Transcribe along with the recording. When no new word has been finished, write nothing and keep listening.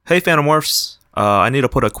Hey Phantomorphs, I need to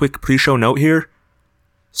put a quick pre-show note here.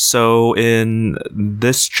 So in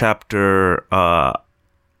this chapter,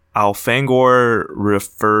 Alfangor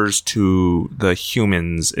refers to the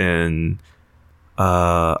humans in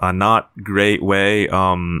a not great way.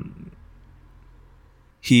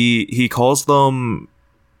 He calls them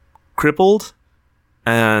crippled,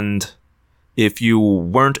 and if you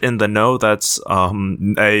weren't in the know, that's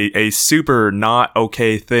a super not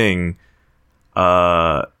okay thing,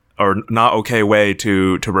 or not okay way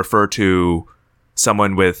to refer to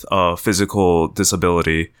someone with a physical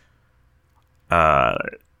disability.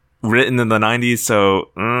 Written in the 90s,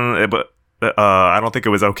 so I don't think it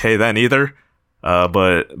was okay then either.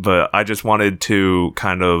 But I just wanted to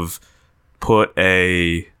kind of put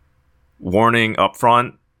a warning up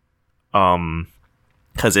front,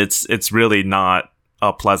 because it's really not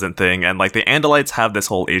a pleasant thing. And like the Andalites have this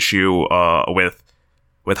whole issue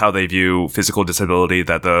with how they view physical disability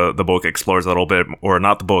that the book explores a little bit, or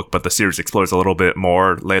not the book, but the series explores a little bit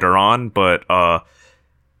more later on. But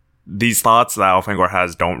these thoughts that Alfangor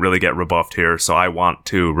has don't really get rebuffed here, so I want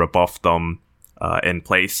to rebuff them in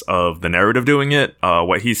place of the narrative doing it.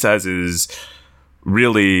 What he says is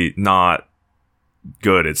really not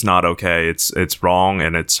good. It's not okay. It's wrong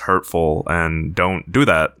and it's hurtful, and don't do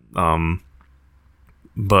that.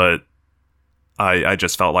 But I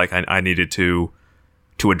just felt like I needed to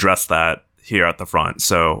address that here at the front.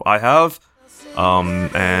 So I have,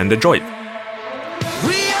 and enjoy it.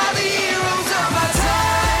 We are the heroes of our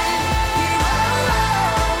time,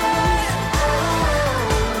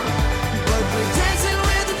 but we're dancing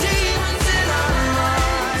with the demons in our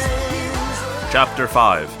minds. Chapter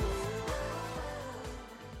 5.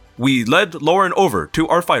 We led Lauren over to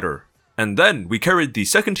our fighter, and then we carried the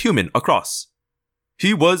second human across.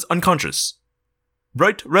 He was unconscious.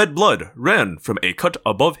 Bright red blood ran from a cut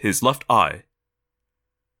above his left eye.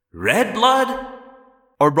 Red blood?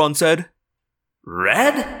 Orbron said.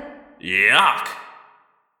 Red? Yuck.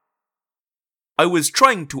 I was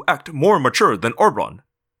trying to act more mature than Orbron,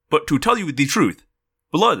 but to tell you the truth,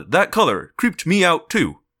 blood that color creeped me out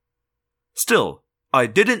too. Still, I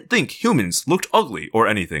didn't think humans looked ugly or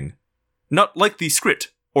anything. Not like the Skrit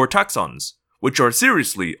or Taxons, which are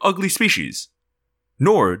seriously ugly species.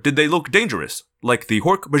 Nor did they look dangerous, like the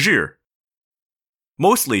Hork-Bajir.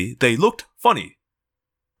 Mostly, they looked funny.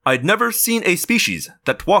 I'd never seen a species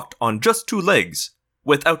that walked on just 2 legs,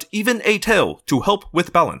 without even a tail to help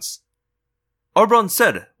with balance. Orbron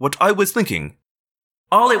said what I was thinking.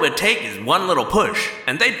 All it would take is one little push,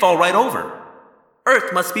 and they'd fall right over.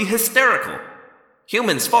 Earth must be hysterical.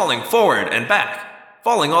 Humans falling forward and back,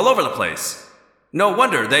 falling all over the place. No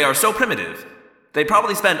wonder they are so primitive. They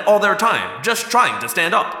probably spend all their time just trying to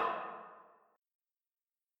stand up.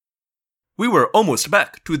 We were almost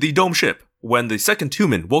back to the dome ship when the second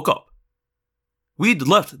human woke up. We'd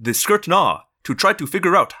left the Skrit Na to try to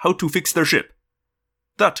figure out how to fix their ship.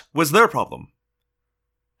 That was their problem.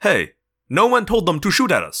 Hey, no one told them to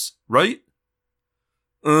shoot at us, right?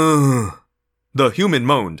 The human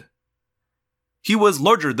moaned. He was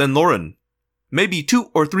larger than Lauren, maybe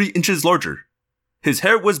 2 or 3 inches larger. His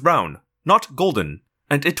hair was brown, not golden,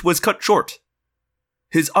 and it was cut short.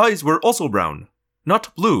 His eyes were also brown,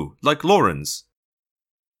 not blue like Lauren's.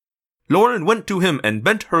 Lauren went to him and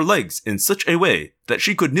bent her legs in such a way that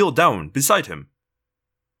she could kneel down beside him.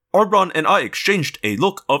 Orbron and I exchanged a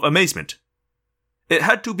look of amazement. It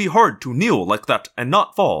had to be hard to kneel like that and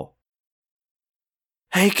not fall.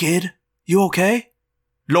 Hey kid, you okay?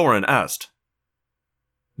 Lauren asked.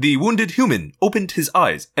 The wounded human opened his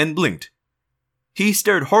eyes and blinked. He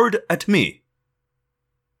stared hard at me.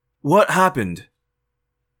 What happened?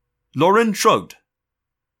 Lauren shrugged.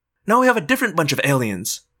 Now we have a different bunch of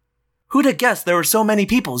aliens. Who'd have guessed there were so many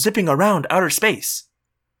people zipping around outer space?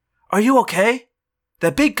 Are you okay?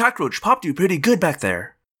 That big cockroach popped you pretty good back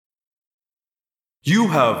there. You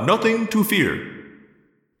have nothing to fear,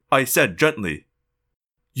 I said gently.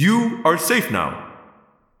 You are safe now.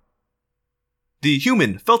 The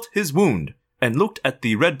human felt his wound and looked at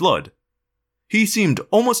the red blood. He seemed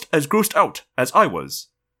almost as grossed out as I was.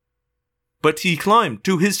 But he climbed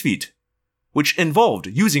to his feet, which involved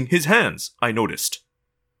using his hands, I noticed.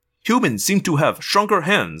 Humans seem to have stronger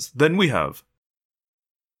hands than we have.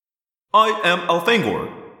 I am Alfangor.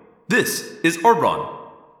 This is Orbron.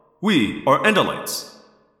 We are Andalites.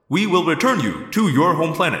 We will return you to your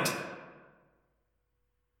home planet.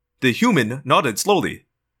 The human nodded slowly.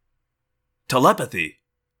 Telepathy.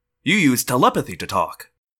 You use telepathy to talk.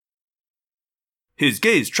 His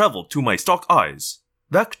gaze traveled to my stalk eyes,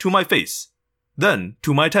 back to my face, then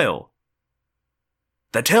to my tail.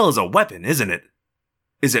 The tail is a weapon, isn't it?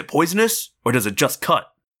 Is it poisonous, or does it just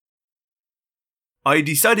cut? I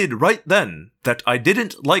decided right then that I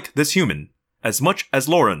didn't like this human as much as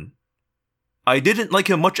Lauren. I didn't like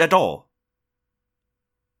him much at all.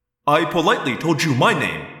 I politely told you my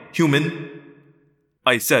name, human,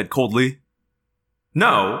 I said coldly.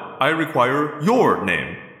 Now I require your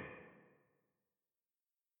name.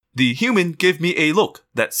 The human gave me a look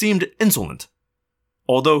that seemed insolent,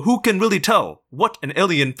 although who can really tell what an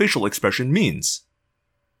alien facial expression means?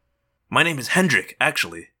 My name is Hendrik,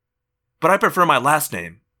 actually, but I prefer my last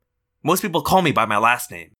name. Most people call me by my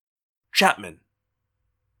last name, Chapman.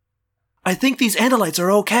 I think these Andalites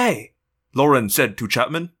are okay, Lauren said to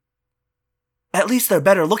Chapman. At least they're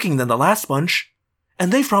better looking than the last bunch,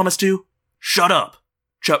 and they promised to— Shut up,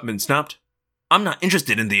 Chapman snapped. I'm not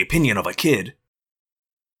interested in the opinion of a kid.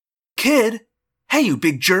 Kid? Hey, you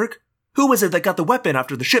big jerk! Who was it that got the weapon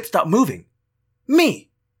after the ship stopped moving? Me!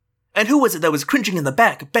 And who was it that was cringing in the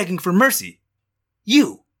back, begging for mercy?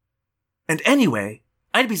 You! And anyway,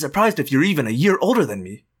 I'd be surprised if you're even a year older than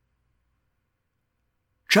me.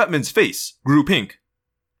 Chapman's face grew pink.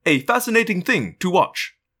 A fascinating thing to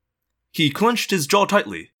watch. He clenched his jaw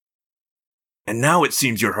tightly. And now it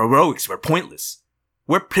seems your heroics were pointless.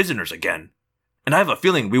 We're prisoners again, and I have a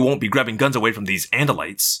feeling we won't be grabbing guns away from these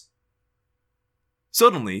Andalites.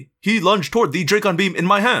 Suddenly, he lunged toward the Dracon beam in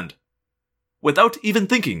my hand. Without even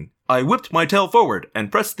thinking, I whipped my tail forward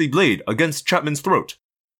and pressed the blade against Chapman's throat.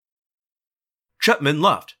 Chapman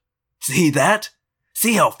laughed. See that?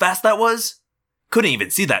 See how fast that was? Couldn't even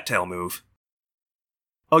see that tail move.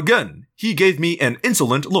 Again, he gave me an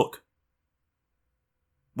insolent look.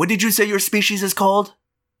 What did you say your species is called?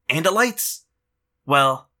 Andalites?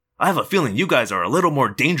 Well, I have a feeling you guys are a little more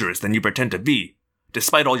dangerous than you pretend to be,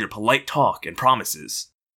 despite all your polite talk and promises.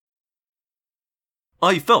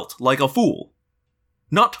 I felt like a fool.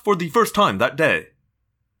 Not for the first time that day.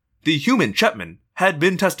 The human Chapman had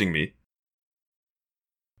been testing me.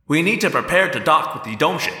 We need to prepare to dock with the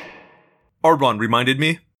dome ship, Arbron reminded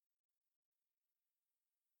me.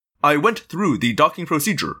 I went through the docking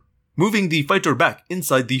procedure, moving the fighter back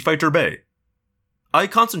inside the fighter bay. I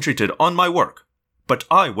concentrated on my work, but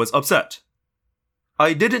I was upset.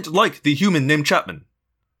 I didn't like the human named Chapman.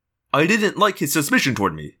 I didn't like his suspicion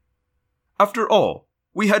toward me. After all,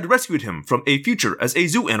 we had rescued him from a future as a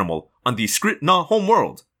zoo animal on the Skrit-Na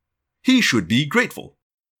homeworld. He should be grateful.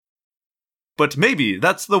 But maybe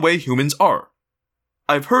that's the way humans are.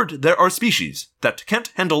 I've heard there are species that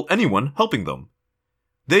can't handle anyone helping them.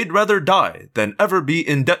 They'd rather die than ever be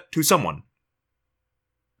in debt to someone.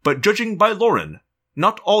 But judging by Lauren,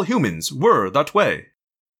 not all humans were that way.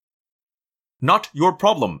 Not your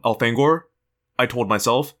problem, Elfangor, I told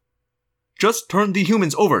myself. Just turn the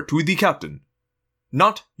humans over to the captain.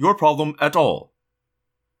 Not your problem at all.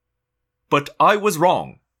 But I was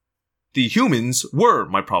wrong. The humans were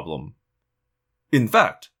my problem. In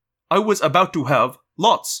fact, I was about to have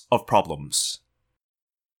lots of problems.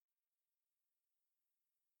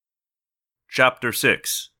 Chapter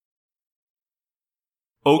 6.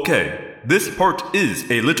 Okay, this part is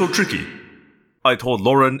a little tricky, I told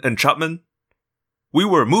Lauren and Chapman. We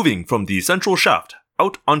were moving from the central shaft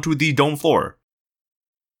out onto the dome floor.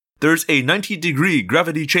 There's a 90-degree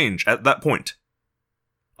gravity change at that point.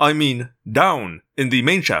 I mean, down in the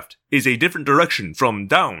main shaft is a different direction from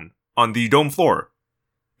down on the dome floor.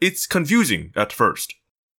 It's confusing at first.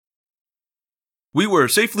 We were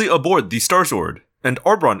safely aboard the Star Sword, and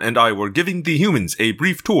Arbron and I were giving the humans a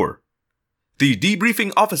brief tour. The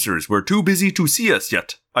debriefing officers were too busy to see us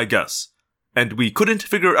yet, I guess, and we couldn't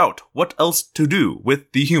figure out what else to do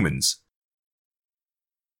with the humans.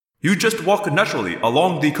 You just walk naturally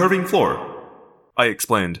along the curving floor, I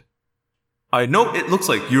explained. I know it looks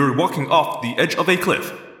like you're walking off the edge of a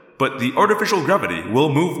cliff, but the artificial gravity will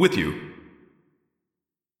move with you.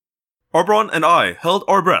 Arbron and I held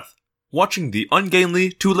our breath, watching the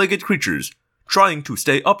ungainly two-legged creatures trying to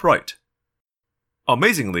stay upright.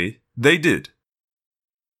 Amazingly, they did.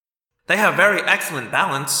 They have very excellent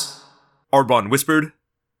balance, Arbron whispered.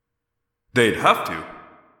 They'd have to.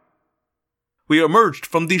 We emerged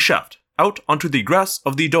from the shaft, out onto the grass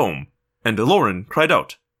of the dome, and Lauren cried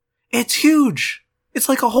out, It's huge! It's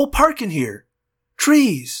like a whole park in here.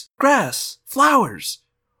 Trees, grass, flowers.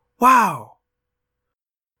 Wow.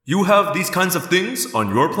 You have these kinds of things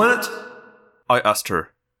on your planet? I asked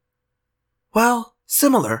her. Well,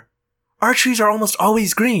 similar. Our trees are almost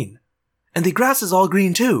always green. And the grass is all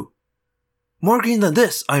green too. More green than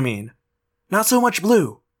this, I mean. Not so much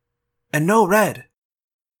blue. And no red.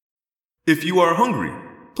 If you are hungry,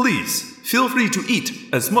 please feel free to eat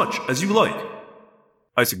as much as you like,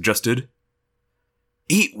 I suggested.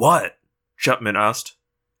 Eat what? Chapman asked.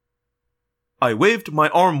 I waved my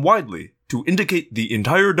arm widely to indicate the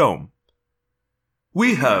entire dome.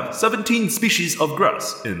 We have 17 species of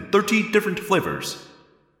grass in 30 different flavors.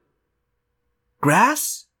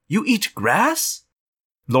 Grass? You eat grass?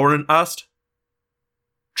 Lauren asked.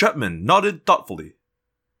 Chapman nodded thoughtfully.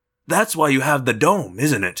 That's why you have the dome,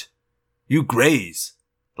 isn't it? You graze,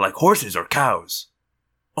 like horses or cows.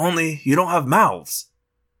 Only you don't have mouths.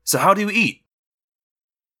 So how do you eat?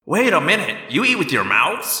 Wait a minute, you eat with your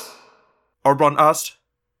mouths? Arbron asked.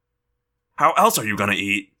 How else are you gonna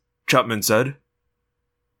eat? Chapman said.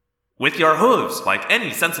 With your hooves, like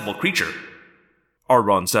any sensible creature.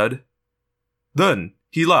 Arbron said. Then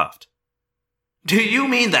he laughed. Do you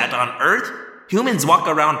mean that on Earth, humans walk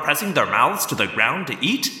around pressing their mouths to the ground to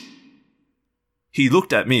eat? He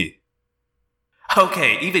looked at me.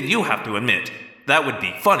 Okay, even you have to admit, that would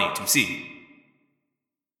be funny to see.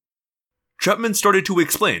 Chapman started to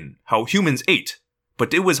explain how humans ate,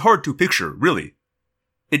 but it was hard to picture, really.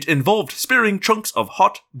 It involved spearing chunks of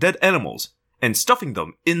hot, dead animals and stuffing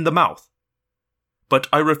them in the mouth. But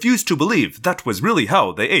I refused to believe that was really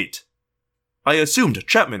how they ate. I assumed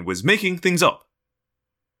Chapman was making things up.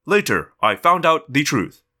 Later, I found out the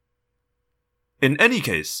truth. In any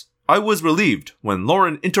case, I was relieved when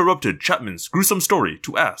Lauren interrupted Chapman's gruesome story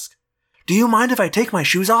to ask, Do you mind if I take my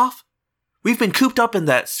shoes off? We've been cooped up in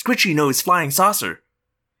that squishy-nosed flying saucer.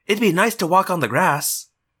 It'd be nice to walk on the grass.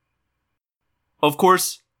 Of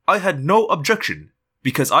course, I had no objection,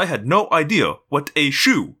 because I had no idea what a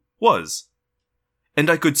shoe was. And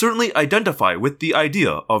I could certainly identify with the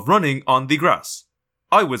idea of running on the grass.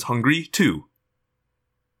 I was hungry too.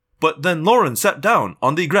 But then Lauren sat down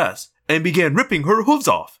on the grass and began ripping her hooves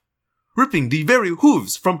off, ripping the very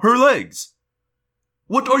hooves from her legs.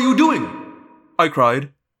 "What are you doing?" I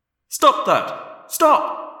cried. "Stop that!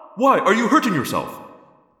 Stop! Why are you hurting yourself?"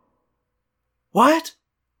 What?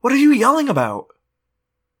 What are you yelling about?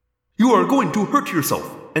 "You are going to hurt yourself,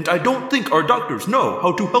 and I don't think our doctors know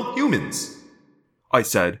how to help humans," I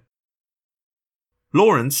said.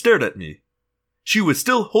 Lauren stared at me. She was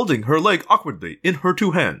still holding her leg awkwardly in her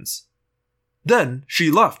two hands. Then she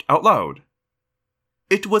laughed out loud.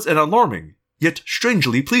 It was an alarming, yet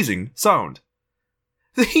strangely pleasing sound.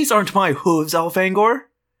 These aren't my hooves, Elfangor,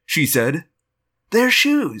 she said. They're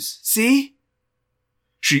shoes, see?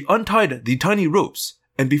 She untied the tiny ropes,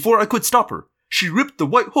 and before I could stop her, she ripped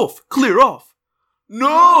the white hoof clear off.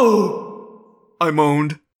 "No!" I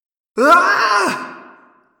moaned. Ah!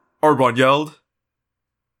 Arbron yelled.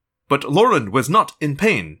 But Lauren was not in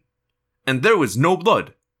pain, and there was no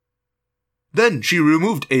blood. Then she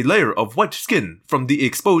removed a layer of white skin from the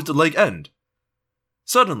exposed leg end.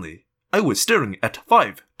 Suddenly, I was staring at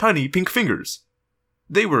 5 tiny pink fingers.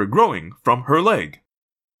 They were growing from her leg.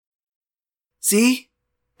 See?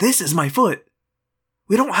 This is my foot.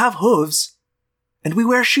 We don't have hooves. And we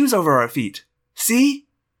wear shoes over our feet. See?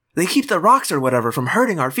 They keep the rocks or whatever from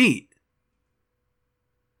hurting our feet.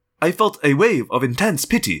 I felt a wave of intense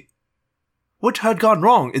pity. What had gone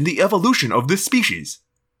wrong in the evolution of this species?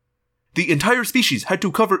 The entire species had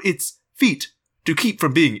to cover its feet to keep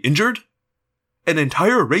from being injured? An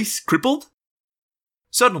entire race crippled?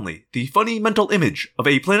 Suddenly, the funny mental image of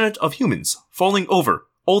a planet of humans falling over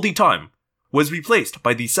all the time was replaced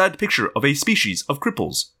by the sad picture of a species of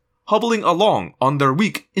cripples hobbling along on their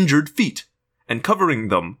weak, injured feet and covering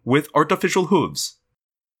them with artificial hooves.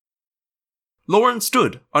 Lauren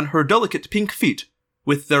stood on her delicate pink feet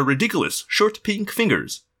with their ridiculous short pink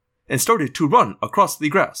fingers and started to run across the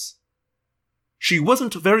grass. She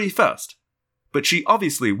wasn't very fast, but she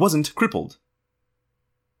obviously wasn't crippled.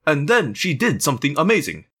 And then she did something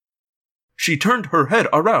amazing. She turned her head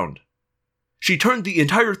around. She turned the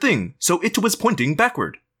entire thing so it was pointing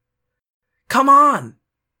backward. Come on!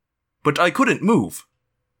 But I couldn't move.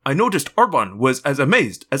 I noticed Arbron was as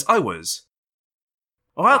amazed as I was.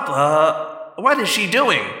 What is she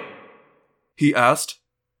doing? He asked.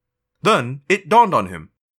 Then it dawned on him.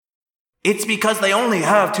 It's because they only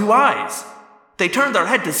have 2 eyes. They turn their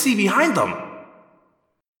head to see behind them.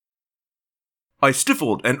 I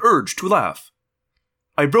stifled an urge to laugh.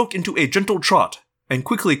 I broke into a gentle trot and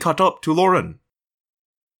quickly caught up to Lauren.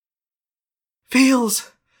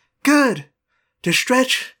 Feels good to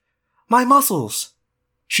stretch my muscles,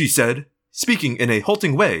 she said, speaking in a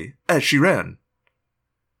halting way as she ran.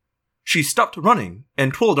 She stopped running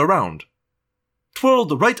and twirled around.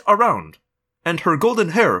 Twirled right around, and her golden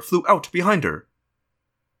hair flew out behind her.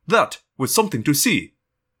 That was something to see.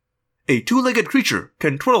 A 2-legged creature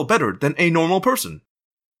can twirl better than a normal person.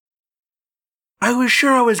 I was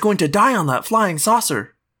sure I was going to die on that flying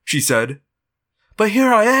saucer, she said. But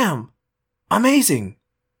here I am. Amazing.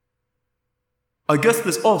 I guess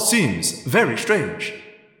this all seems very strange.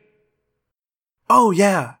 Oh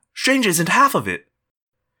yeah, strange isn't half of it.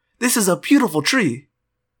 This is a beautiful tree.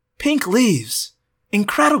 Pink leaves.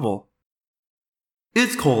 Incredible.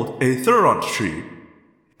 It's called a Thuront tree.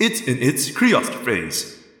 It's in its Creost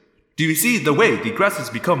phase. Do you see the way the grasses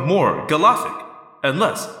become more galactic and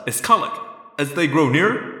less escalic as they grow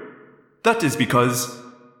nearer? That is because...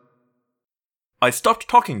 I stopped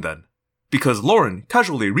talking then, because Lauren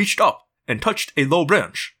casually reached up and touched a low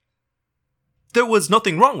branch. There was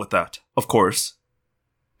nothing wrong with that, of course.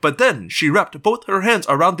 But then she wrapped both her hands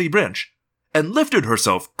around the branch and lifted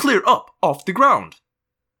herself clear up off the ground.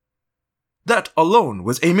 That alone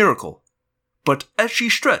was a miracle, but as she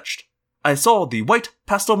stretched, I saw the white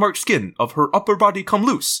pastel-marked skin of her upper body come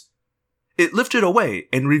loose. It lifted away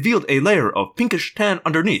and revealed a layer of pinkish tan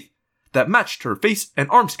underneath that matched her face and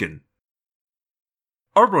arm skin.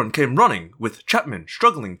 Arbron came running, with Chapman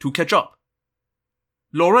struggling to catch up.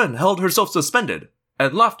 Lauren held herself suspended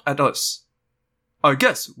and laughed at us. I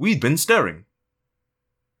guess we'd been staring.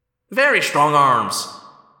 Very strong arms,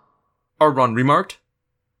 Arbron remarked.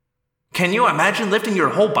 Can you imagine lifting your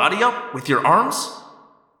whole body up with your arms?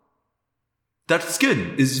 That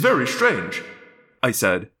skin is very strange, I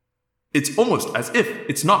said. It's almost as if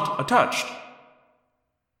it's not attached.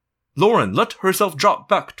 Lauren let herself drop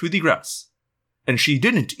back to the grass, and she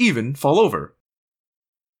didn't even fall over.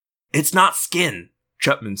 It's not skin,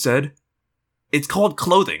 Chapman said. It's called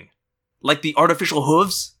clothing. Like the artificial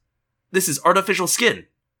hooves. This is artificial skin.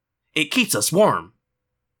 It keeps us warm.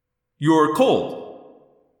 You're cold.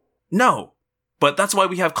 No, but that's why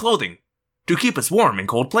we have clothing. To keep us warm in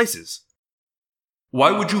cold places.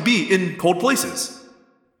 Why would you be in cold places?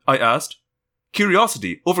 I asked,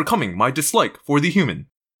 curiosity overcoming my dislike for the human.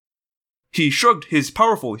 He shrugged his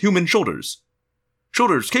powerful human shoulders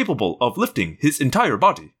capable of lifting his entire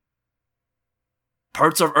body.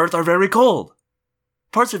 Parts of Earth are very cold.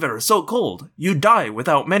 Parts of it are so cold, you die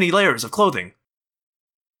without many layers of clothing.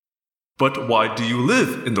 But why do you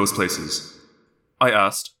live in those places? I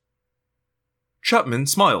asked. Chapman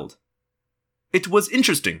smiled. It was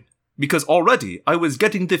interesting, because already I was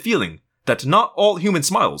getting the feeling that not all human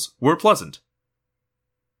smiles were pleasant.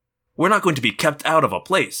 We're not going to be kept out of a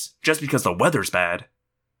place just because the weather's bad.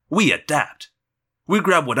 We adapt. We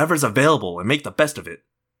grab whatever's available and make the best of it.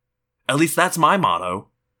 At least that's my motto.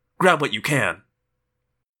 Grab what you can.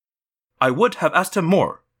 I would have asked him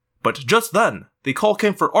more, but just then the call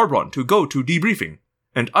came for Arbron to go to debriefing,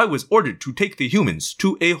 and I was ordered to take the humans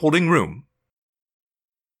to a holding room.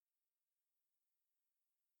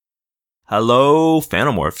 Hello,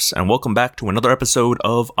 Phanomorphs, and welcome back to another episode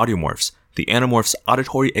of Audiomorphs, the Animorphs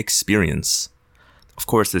auditory experience. Of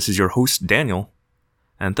course, this is your host, Daniel,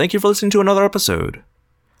 and thank you for listening to another episode.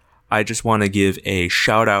 I just want to give a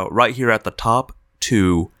shout out right here at the top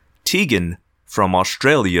to Tegan from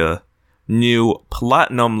Australia, new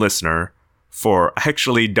platinum listener, for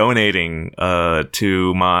actually donating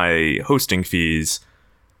to my hosting fees,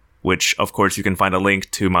 which, of course, you can find a link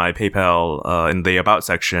to my PayPal in the About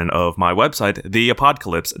section of my website,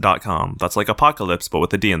 theapocalypse.com. That's like apocalypse, but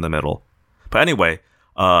with a D in the middle. But anyway,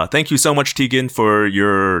 thank you so much, Tegan, for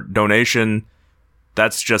your donation.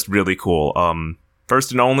 That's just really cool.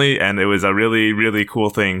 First and only, and it was a really, really cool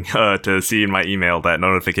thing to see in my email, that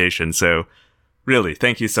notification. So, really,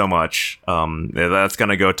 thank you so much. That's going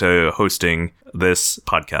to go to hosting this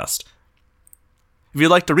podcast. If you'd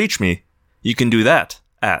like to reach me, you can do that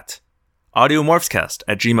at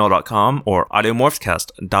audiomorphscast@gmail.com or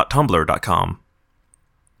audiomorphscast.tumblr.com.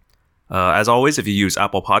 As always, if you use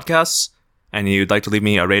Apple Podcasts and you'd like to leave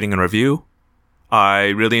me a rating and review, I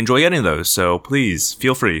really enjoy getting those, so please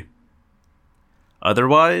feel free.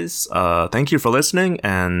 Otherwise, thank you for listening,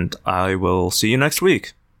 and I will see you next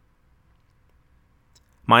week.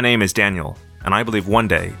 My name is Daniel, and I believe one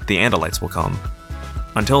day the Andalites will come.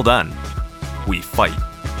 Until then, we fight.